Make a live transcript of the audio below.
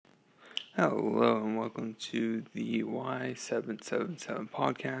Hello and welcome to the Y777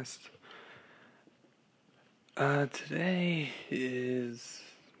 podcast. Today is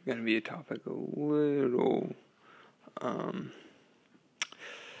going to be a topic a little, how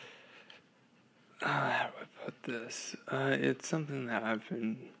do I put this? It's something that I've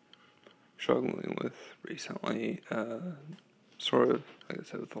been struggling with recently, sort of, like I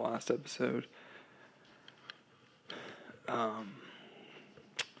said with the last episode.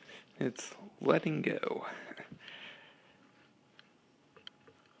 It's letting go.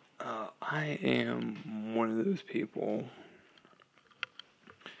 I am one of those people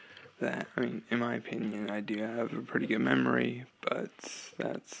that, in my opinion, I do have a pretty good memory, but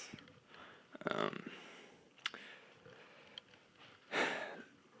that's,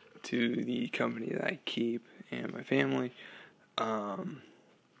 to the company that I keep and my family, they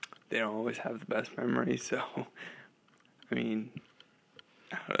don't always have the best memory, so,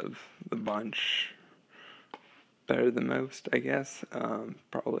 out of the bunch, better than most, I guess.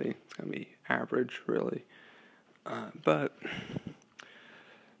 Probably it's going to be average, really. But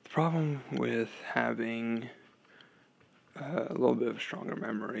the problem with having a little bit of a stronger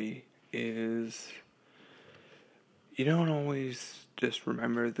memory is you don't always just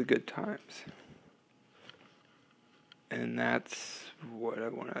remember the good times. And that's what I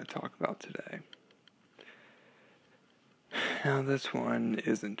want to talk about today. Now, this one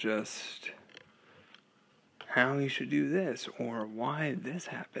isn't just how you should do this or why this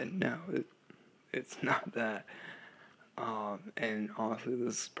happened. No, it's not that. And honestly,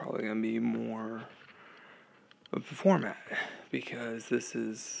 this is probably going to be more of the format because this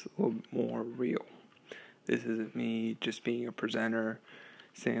is a little bit more real. This isn't me just being a presenter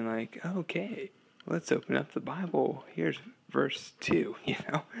saying like, okay, let's open up the Bible. Here's verse 2,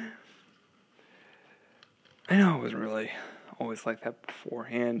 I know it wasn't really always like that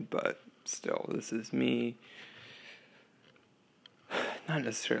beforehand, but still, this is me. Not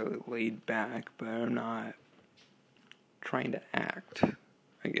necessarily laid back, but I'm not trying to act,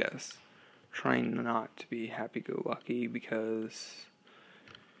 I guess. Trying not to be happy-go-lucky because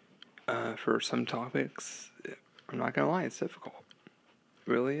for some topics, I'm not going to lie, it's difficult.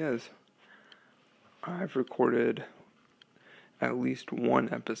 It really is. I've recorded at least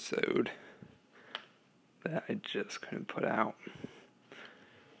one episode that I just couldn't put out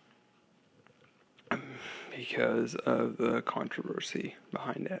because of the controversy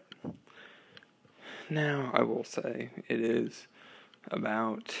behind it. Now, I will say it is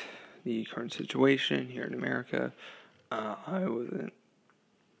about the current situation here in America. I wasn't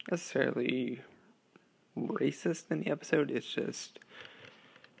necessarily racist in the episode. It's just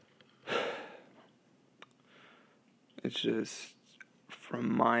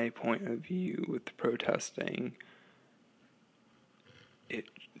from my point of view with the protesting, it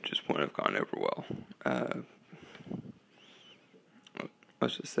just wouldn't have gone over well.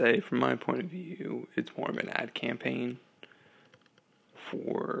 Let's just say, from my point of view, it's more of an ad campaign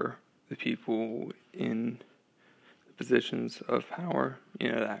for the people in the positions of power,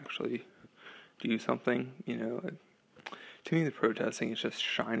 to actually do something, To me, the protesting is just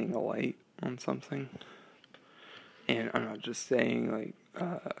shining a light on something. And I'm not just saying,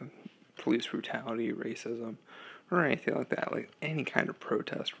 police brutality, racism, or anything like that. Like, any kind of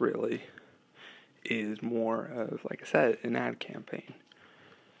protest, really, is more of, like I said, an ad campaign.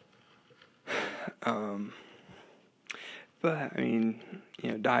 But,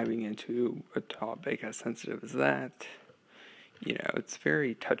 diving into a topic as sensitive as that, it's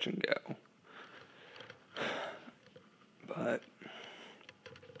very touch and go. But,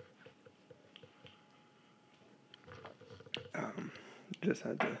 just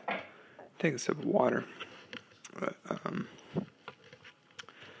had to take a sip of water. But,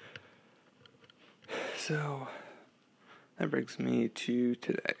 so, that brings me to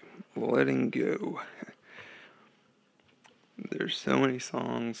today, letting go. There's so many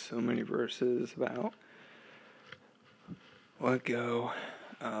songs, so many verses about let go.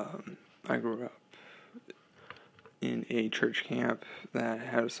 I grew up in a church camp that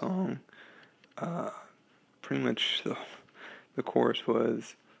had a song. Pretty much the chorus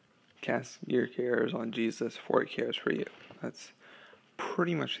was, cast your cares on Jesus, for he cares for you. That's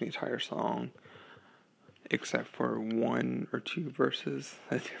pretty much the entire song, except for one or two verses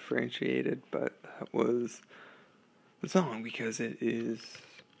that differentiated, but that was the song, because it is,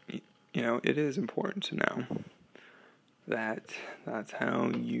 it is important to know that that's how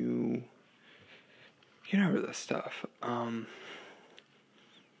you get over this stuff.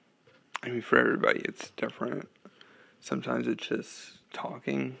 For everybody, it's different. Sometimes it's just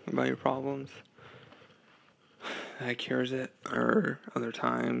talking about your problems that cures it, or other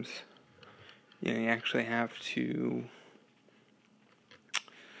times you actually have to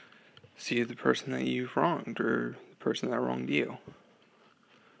see the person that you've wronged or the person that wronged you,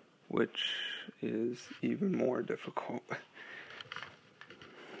 which is even more difficult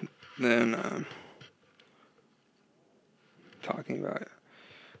than talking about it.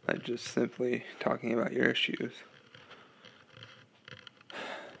 Like just simply talking about your issues.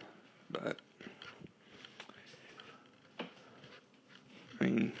 But I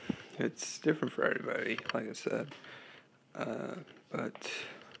mean, it's different for everybody, like I said. But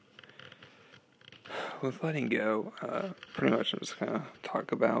with letting go, pretty much I'm just gonna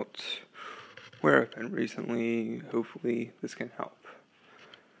talk about where I've been recently. Hopefully this can help.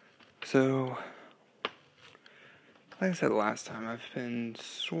 So, like I said last time, I've been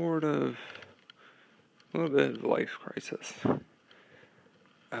sort of a little bit of a life crisis.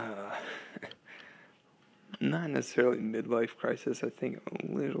 Not necessarily midlife crisis. I think I'm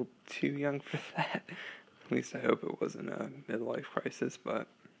a little too young for that. At least I hope it wasn't a midlife crisis, but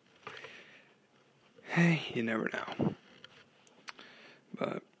hey, you never know.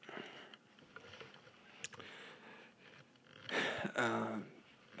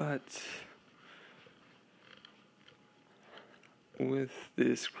 But with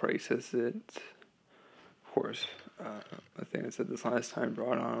this crisis, it, of course, I think I said this last time,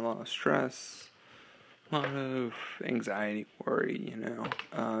 brought on a lot of stress, a lot of anxiety, worry,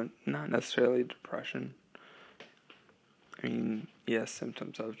 not necessarily depression. I mean, yes,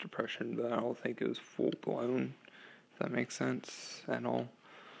 symptoms of depression, but I don't think it was full-blown, if that makes sense at all.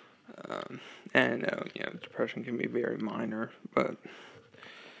 And I know, depression can be very minor, but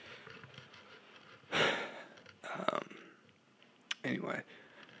anyway.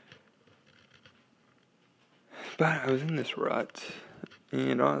 But I was in this rut,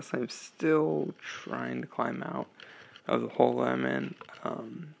 and honestly, I'm still trying to climb out of the hole that I'm in.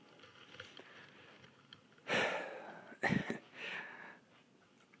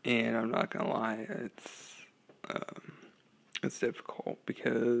 And I'm not gonna lie, it's difficult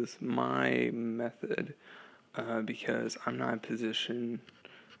because my method, because I'm not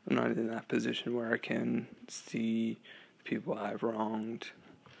in that position where I can see people I've wronged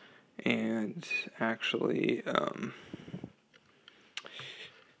and actually,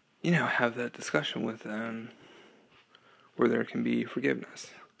 have that discussion with them where there can be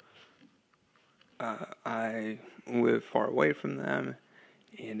forgiveness. I live far away from them,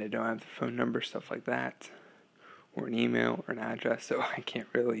 and I don't have the phone number, stuff like that, or an email or an address, so I can't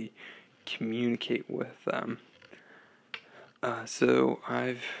really communicate with them. So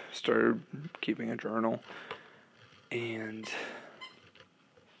I've started keeping a journal, and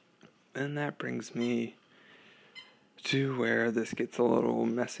that brings me to where this gets a little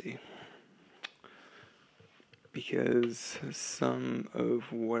messy, because some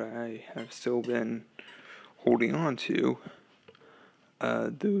of what I have still been holding on to,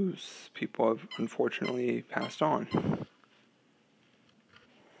 those people have unfortunately passed on.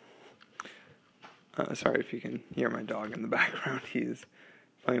 Sorry if you can hear my dog in the background. He's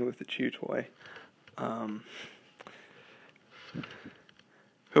playing with the chew toy.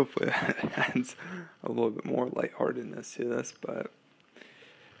 Hopefully that adds a little bit more lightheartedness to this, but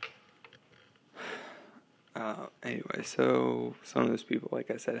anyway, so some of those people, like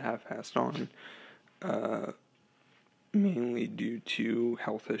I said, have passed on, mainly due to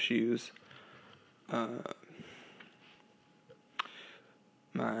health issues.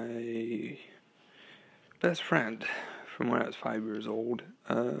 My best friend from when I was 5 years old,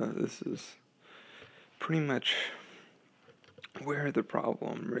 this is pretty much where the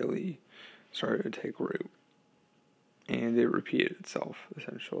problem really started to take root, and it repeated itself,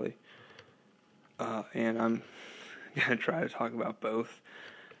 essentially. And I'm gonna try to talk about both.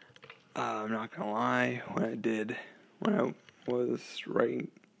 I'm not gonna lie, when I was writing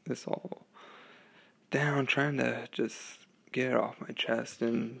this all down, trying to just get it off my chest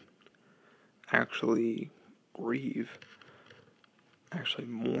and actually grieve, actually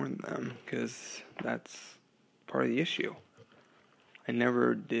mourn them, because that's part of the issue. I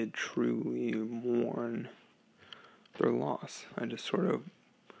never did truly mourn their loss. I just sort of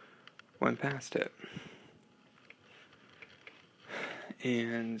went past it.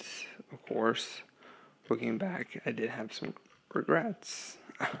 And, of course, looking back, I did have some regrets.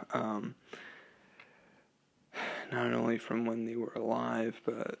 Not only from when they were alive,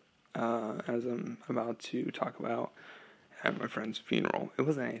 but as I'm about to talk about at my friend's funeral. It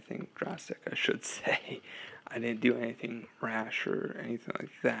wasn't anything drastic, I should say. I didn't do anything rash or anything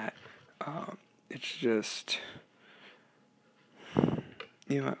like that. It's just,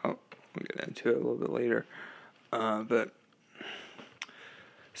 I'll get into it a little bit later. But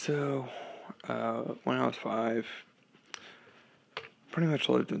so when I was 5, pretty much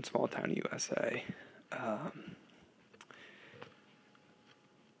lived in small town USA.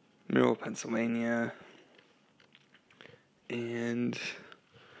 Middle of Pennsylvania. And,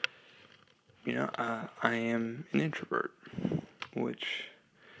 I am an introvert, which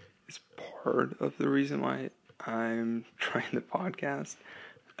is part of the reason why I'm trying the podcast,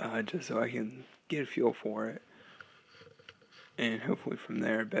 just so I can get a feel for it, and hopefully from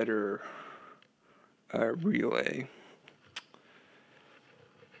there better relay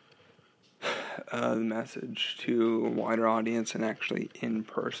the message to a wider audience and actually in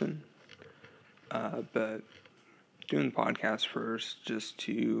person. But doing the podcast first just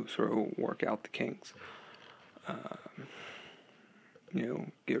to sort of work out the kinks.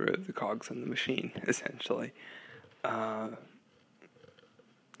 Get rid of the cogs in the machine, essentially. Because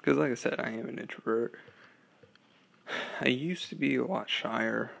like I said, I am an introvert. I used to be a lot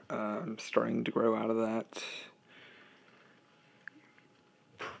shyer. I'm starting to grow out of that.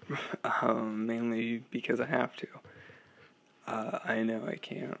 Mainly because I have to. I know I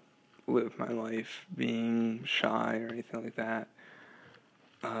can't live my life being shy or anything like that.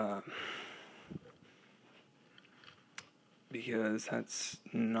 Because that's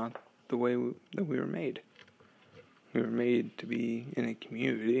not the way that we were made. We were made to be in a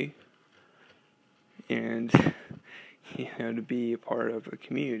community, and to be a part of a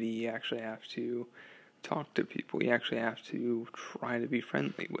community, you actually have to talk to people. You actually have to try to be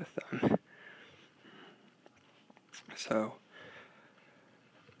friendly with them. So,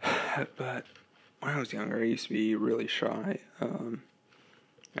 but when I was younger, I used to be really shy.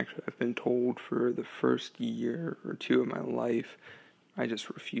 Actually, I've been told for the first year or 2 of my life, I just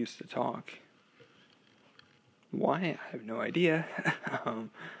refused to talk. Why? I have no idea. I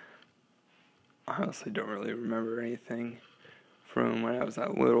honestly don't really remember anything from when I was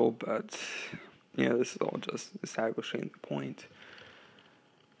that little, but, this is all just establishing the point.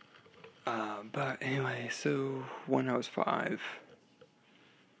 But anyway, so when I was 5,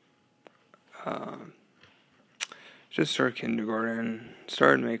 just started kindergarten,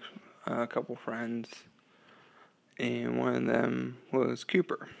 started to make a couple friends, and one of them was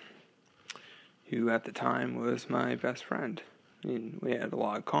Cooper, who at the time was my best friend. I mean, we had a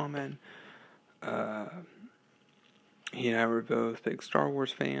lot in common. He and I were both big Star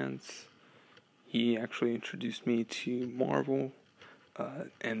Wars fans. He actually introduced me to Marvel,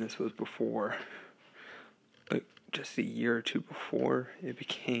 and this was before, just a year or 2 before it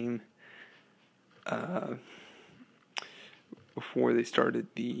became, before they started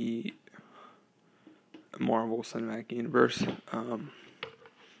the Marvel Cinematic Universe, or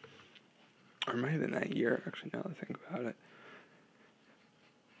it might have been that year, actually, now that I think about it.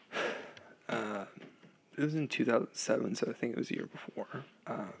 It was in 2007, so I think it was a year before.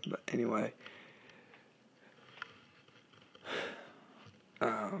 But anyway,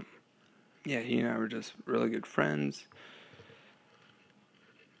 he and I were just really good friends,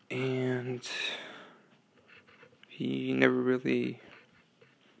 and he never really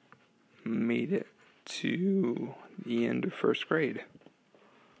made it to the end of first grade,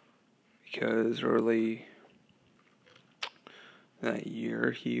 because early that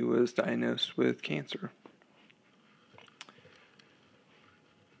year he was diagnosed with cancer.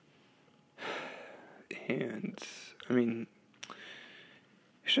 And,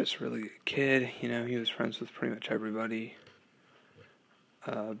 he's just really a kid, he was friends with pretty much everybody.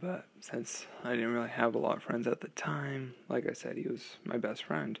 But since I didn't really have a lot of friends at the time, like I said, he was my best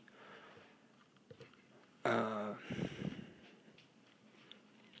friend. And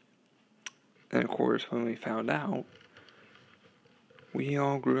of course, when we found out, we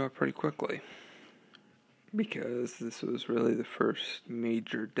all grew up pretty quickly, because this was really the first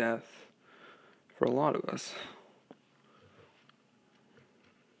major death for a lot of us.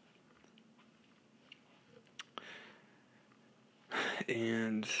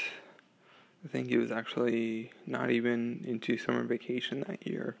 And I think it was actually not even into summer vacation that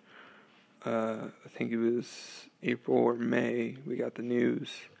year. I think it was April or May, we got the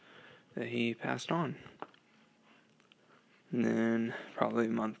news that he passed on. And then probably a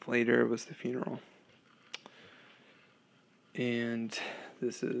month later was the funeral. And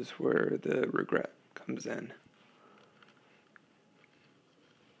this is where the regret comes in.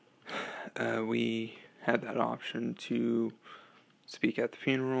 We had that option to speak at the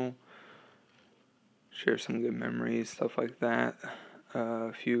funeral, share some good memories, stuff like that.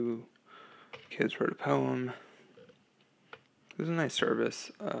 A few kids wrote a poem. It was a nice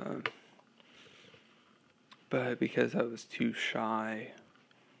service, but because I was too shy,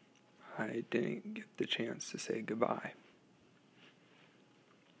 I didn't get the chance to say goodbye.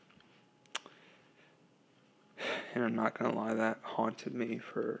 And I'm not gonna lie, that haunted me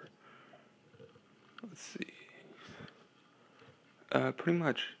for, let's see, pretty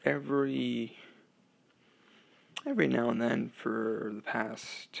much every now and then for the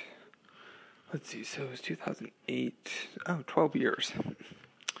past, let's see, so it was 2008, 12 years.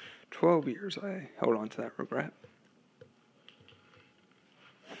 12 years I held on to that regret.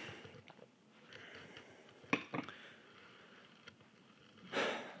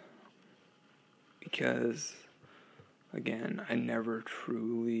 Because, again, I never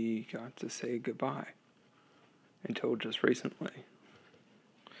truly got to say goodbye until just recently.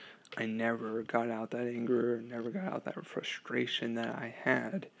 I never got out that anger, never got out that frustration that I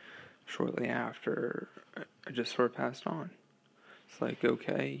had shortly after I just sort of passed on. It's like,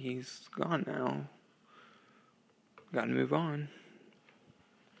 okay, he's gone now. Gotta move on.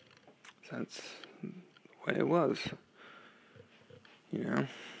 So that's the way it was. You know?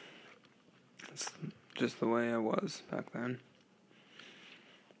 It's just the way I was back then.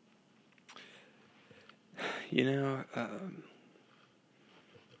 You know,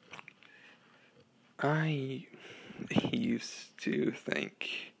 I used to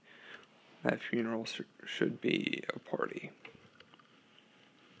think that funerals should be a party.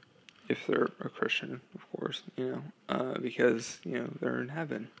 If they're a Christian, of course, because, they're in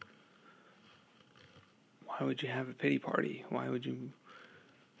heaven. Why would you have a pity party? Why would you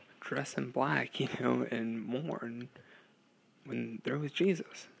dress in black, and mourn when they're with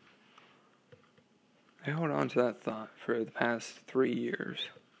Jesus? I held on to that thought for the past 3 years.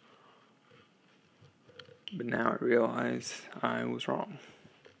 But now I realize I was wrong.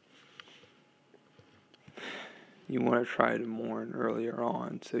 You want to try to mourn earlier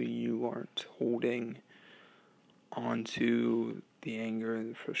on so you aren't holding onto the anger,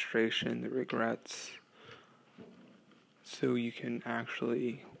 the frustration, the regrets, so you can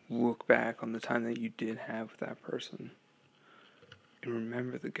actually look back on the time that you did have with that person and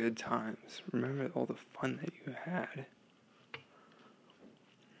remember the good times, remember all the fun that you had.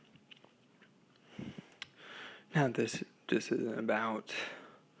 Now, this isn't about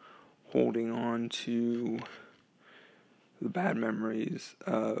holding on to the bad memories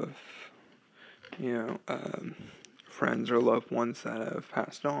of, friends or loved ones that have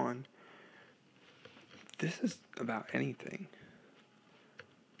passed on. This is about anything.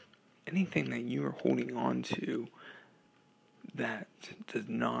 Anything that you are holding on to that does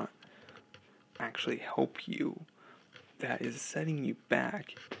not actually help you, that is setting you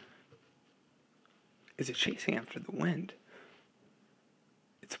back, is it chasing after the wind?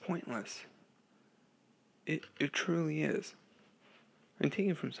 It's pointless. It truly is. I'm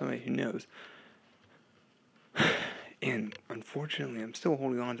taking it from somebody who knows. And unfortunately, I'm still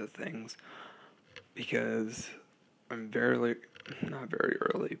holding on to things because I'm not very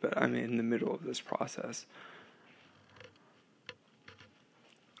early, but I'm in the middle of this process.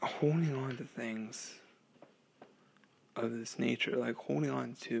 Holding on to things of this nature, like holding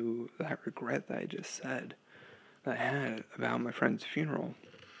on to that regret that I just said, that I had about my friend's funeral.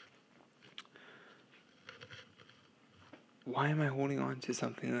 Why am I holding on to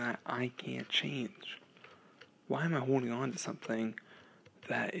something that I can't change? Why am I holding on to something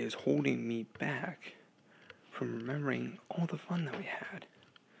that is holding me back from remembering all the fun that we had?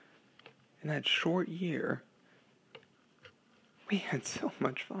 In that short year, we had so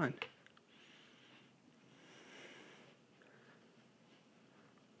much fun.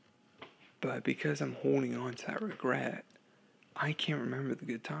 But because I'm holding on to that regret, I can't remember the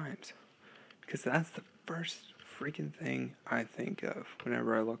good times. Because that's the first freaking thing I think of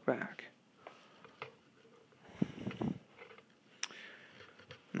whenever I look back. And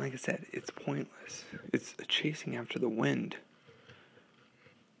like I said, it's pointless. It's chasing after the wind.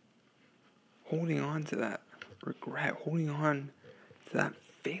 Holding on to that regret, holding on to that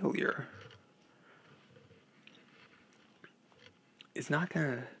failure is not going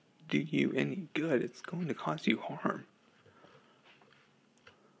to do you any good. It's going to cause you harm.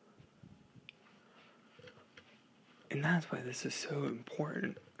 And that's why this is so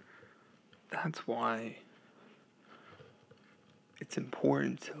important. That's why it's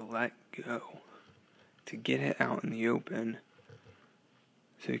important to let go, to get it out in the open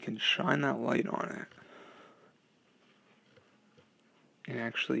so you can shine that light on it and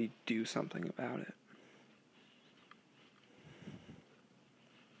actually do something about it.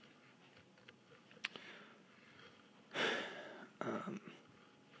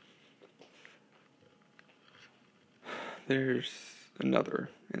 There's another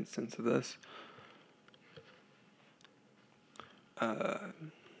instance of this. Let's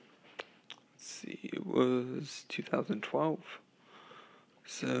see, it was 2012.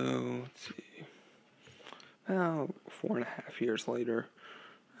 So, let's see. about 4.5 years later.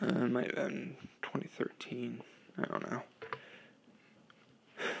 It might have been 2013. I don't know.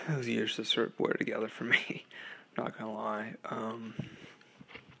 Those years just sort of blur together for me. Not gonna lie.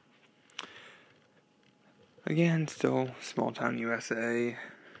 Again, still small town USA.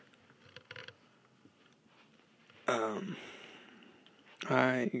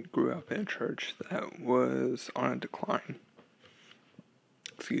 I grew up in a church that was on a decline.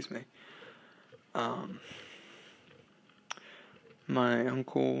 Excuse me. My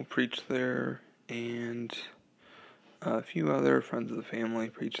uncle preached there, and a few other friends of the family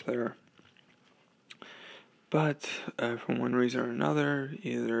preached there. But for one reason or another,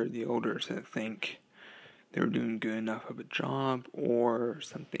 either the elders didn't think they were doing good enough of a job, or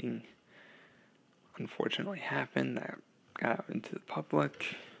something unfortunately happened that got out into the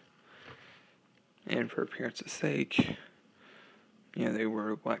public, and for appearance's sake, they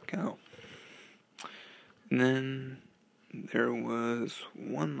were let go. And then there was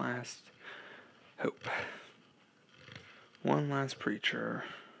one last hope, one last preacher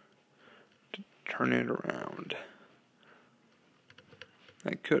to turn it around.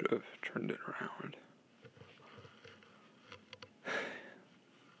 I could have turned it around.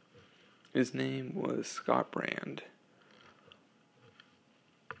 His name was Scott Brand.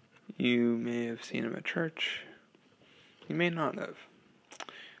 You may have seen him at church. You may not have.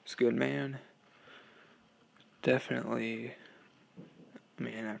 He's a good man. Definitely a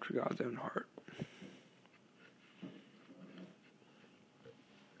man after God's own heart.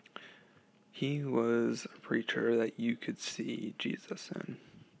 He was a preacher that you could see Jesus in.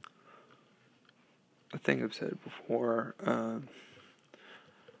 I think I've said before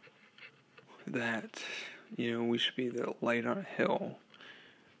that, we should be the light on a hill,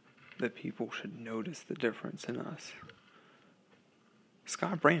 that people should notice the difference in us.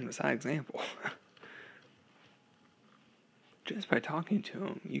 Scott Brand was that example. Just by talking to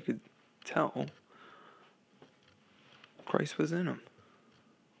him, you could tell Christ was in him.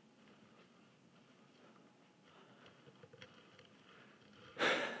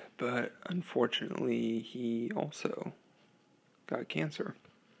 But unfortunately, he also got cancer.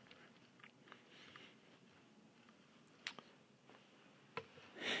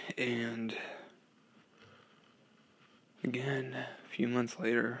 And again, a few months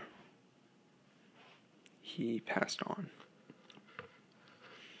later, he passed on.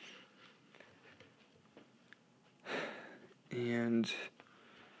 And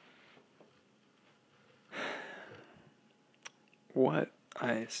what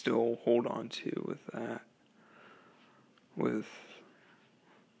I still hold on to with that,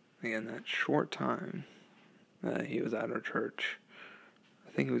 again, that short time that he was at our church,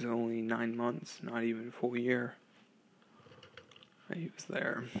 I think it was only 9 months, not even a full year, that he was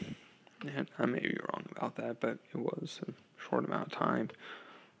there. And I may be wrong about that, but it was a short amount of time.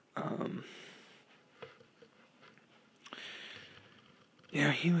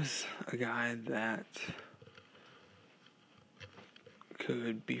 He was a guy that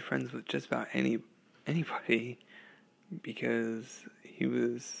could be friends with just about anybody, because he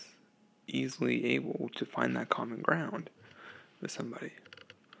was easily able to find that common ground with somebody.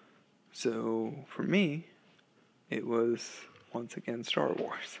 So for me, it was once again Star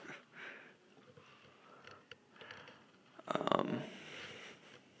Wars.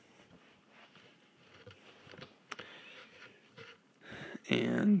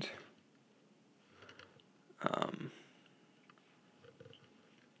 And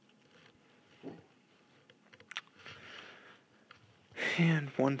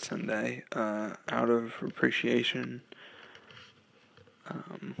one Sunday, out of appreciation,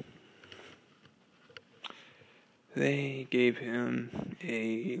 they gave him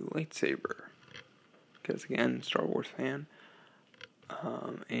a lightsaber, because again, Star Wars fan,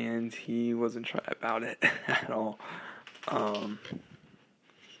 and he wasn't shy about it at all.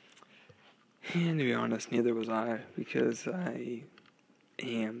 And to be honest, neither was I, because I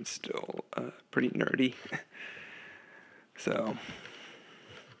am still pretty nerdy. So,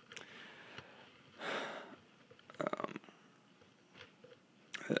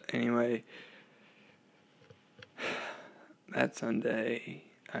 anyway, that Sunday,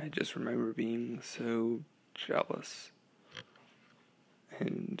 I just remember being so jealous.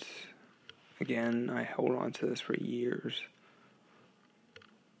 And again, I held on to this for years.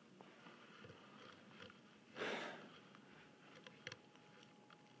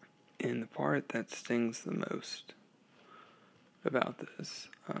 And the part that stings the most about this,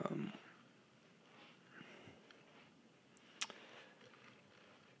 I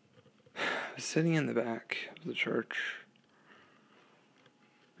was sitting in the back of the church.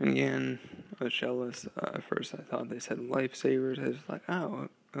 And again, I was jealous. At first I thought they said lifesavers. I was like, oh,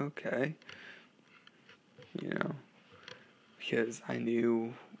 okay. Because I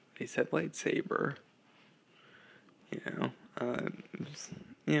knew they said lightsaber. It was,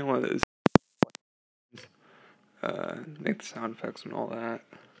 one of those, make the sound effects and all that.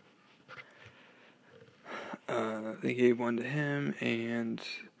 They gave one to him and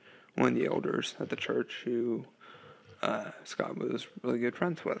one of the elders at the church who Scott was really good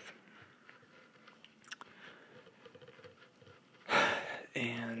friends with.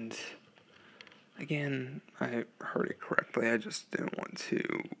 And again, I heard it correctly. I just didn't want to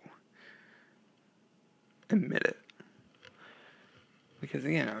admit it. Because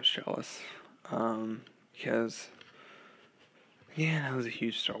again, I was jealous. Because again, I was a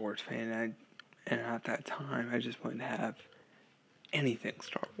huge Star Wars fan, and at that time, I just wanted to have anything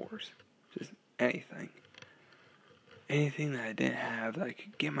Star Wars. Just anything. Anything that I didn't have that I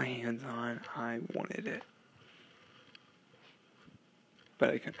could get my hands on, I wanted it. But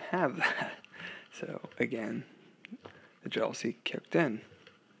I couldn't have that. So, again, the jealousy kicked in.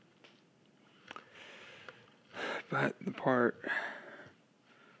 But the part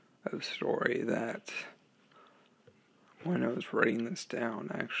of the story that, when I was writing this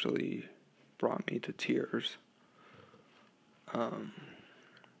down, actually brought me to tears.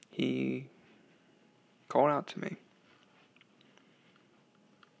 He called out to me.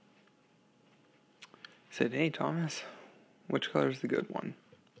 He said, "Hey, Thomas, which color is the good one?"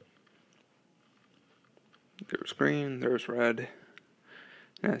 There was green, there was red,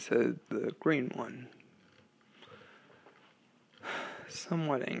 and I said, "The green one."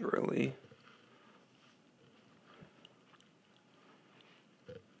 Somewhat angrily.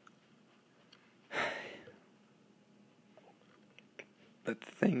 But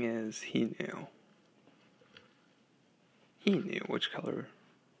the thing is, he knew. He knew which color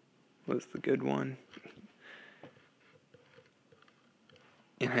was the good one.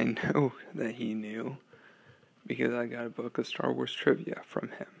 And I know that he knew because I got a book of Star Wars trivia from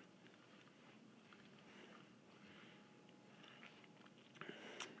him.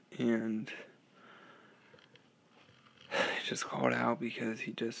 And he just called out because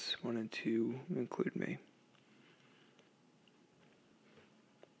he just wanted to include me.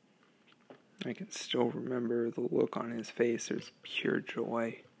 I can still remember the look on his face. There's pure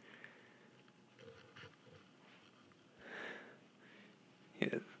joy. He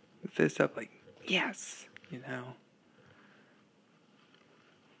had the fist up like, yes,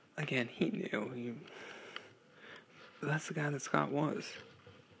 Again, he knew. That's the guy that Scott was.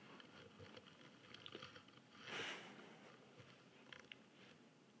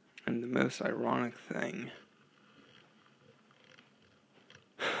 And the most ironic thing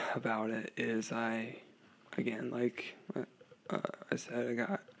about it is I said, I got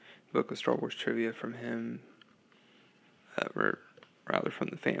a book of Star Wars trivia from him, or rather from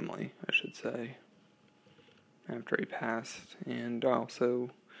the family, I should say, after he passed, and I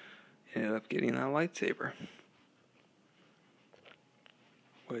also ended up getting that lightsaber,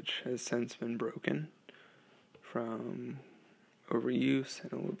 which has since been broken from overuse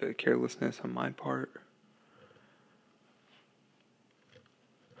and a little bit of carelessness on my part.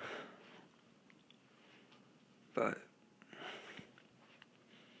 But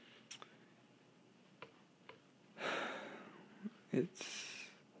it's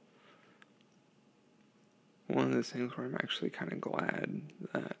one of those things where I'm actually kind of glad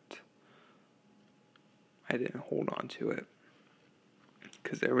that I didn't hold on to it.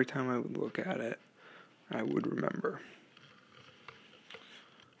 Because every time I would look at it, I would remember.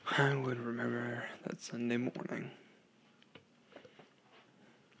 I would remember that Sunday morning.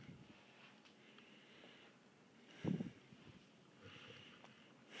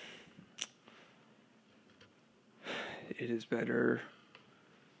 It is better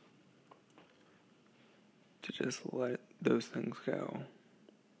to just let those things go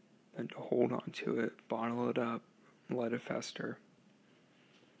than to hold on to it, bottle it up, let it fester.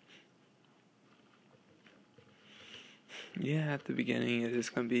 Yeah, at the beginning it is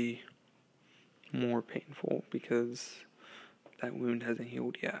going to be more painful because that wound hasn't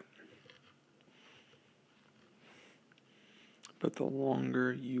healed yet. But the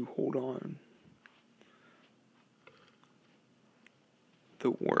longer you hold on,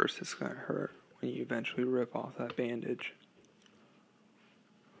 the worse it's going to hurt when you eventually rip off that bandage.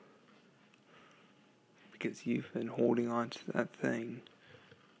 Because you've been holding on to that thing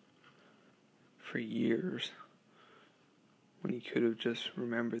for years when you could have just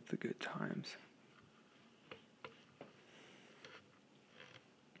remembered the good times.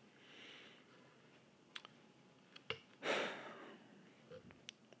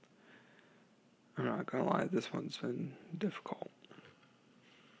 I'm not gonna lie, this one's been difficult.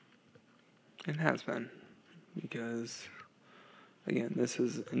 It has been, because, again, this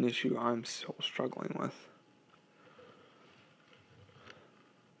is an issue I'm still struggling with.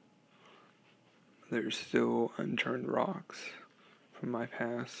 There's still unturned rocks from my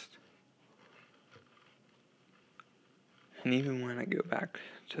past. And even when I go back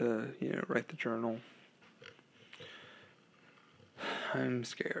to, write the journal, I'm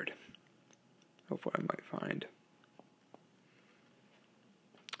scared of what I might find.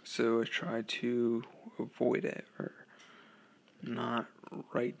 So I try to avoid it, or not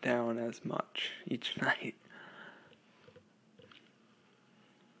write down as much each night.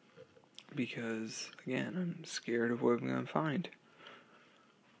 Because, again, I'm scared of what I'm going to find.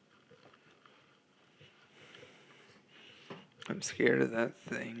 I'm scared of that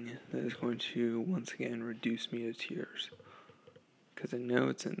thing that is going to, once again, reduce me to tears. Because I know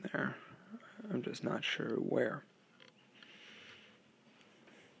it's in there. I'm just not sure where.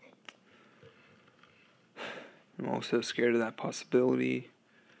 I'm also scared of that possibility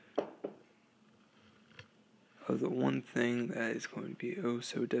of the one thing that is going to be oh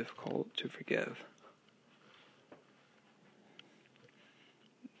so difficult to forgive.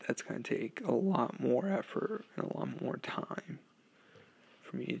 That's going to take a lot more effort and a lot more time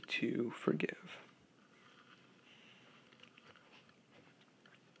for me to forgive.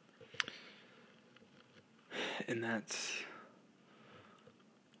 And that's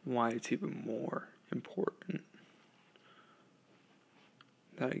why it's even more important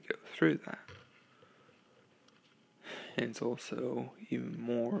that I go through that. And it's also even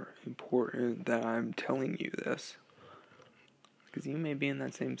more important that I'm telling you this, because you may be in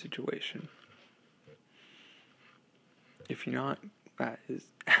that same situation. If you're not, that is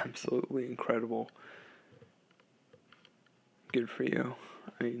absolutely incredible. Good for you.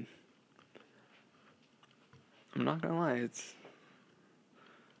 I mean, I'm not gonna lie, it's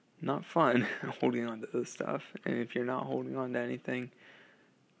not fun holding on to this stuff. And if you're not holding on to anything,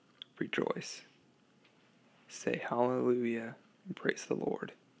 rejoice. Say hallelujah and praise the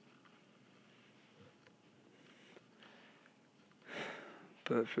Lord.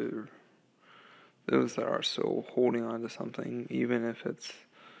 But for those that are still holding on to something, even if it's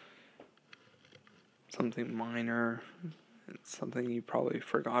something minor, it's something you probably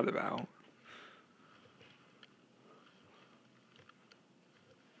forgot about,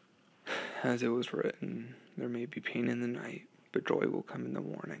 as it was written, there may be pain in the night, but joy will come in the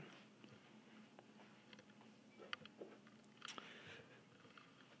morning.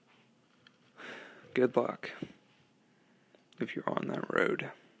 Good luck if you're on that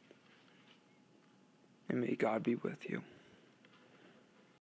road, and may God be with you.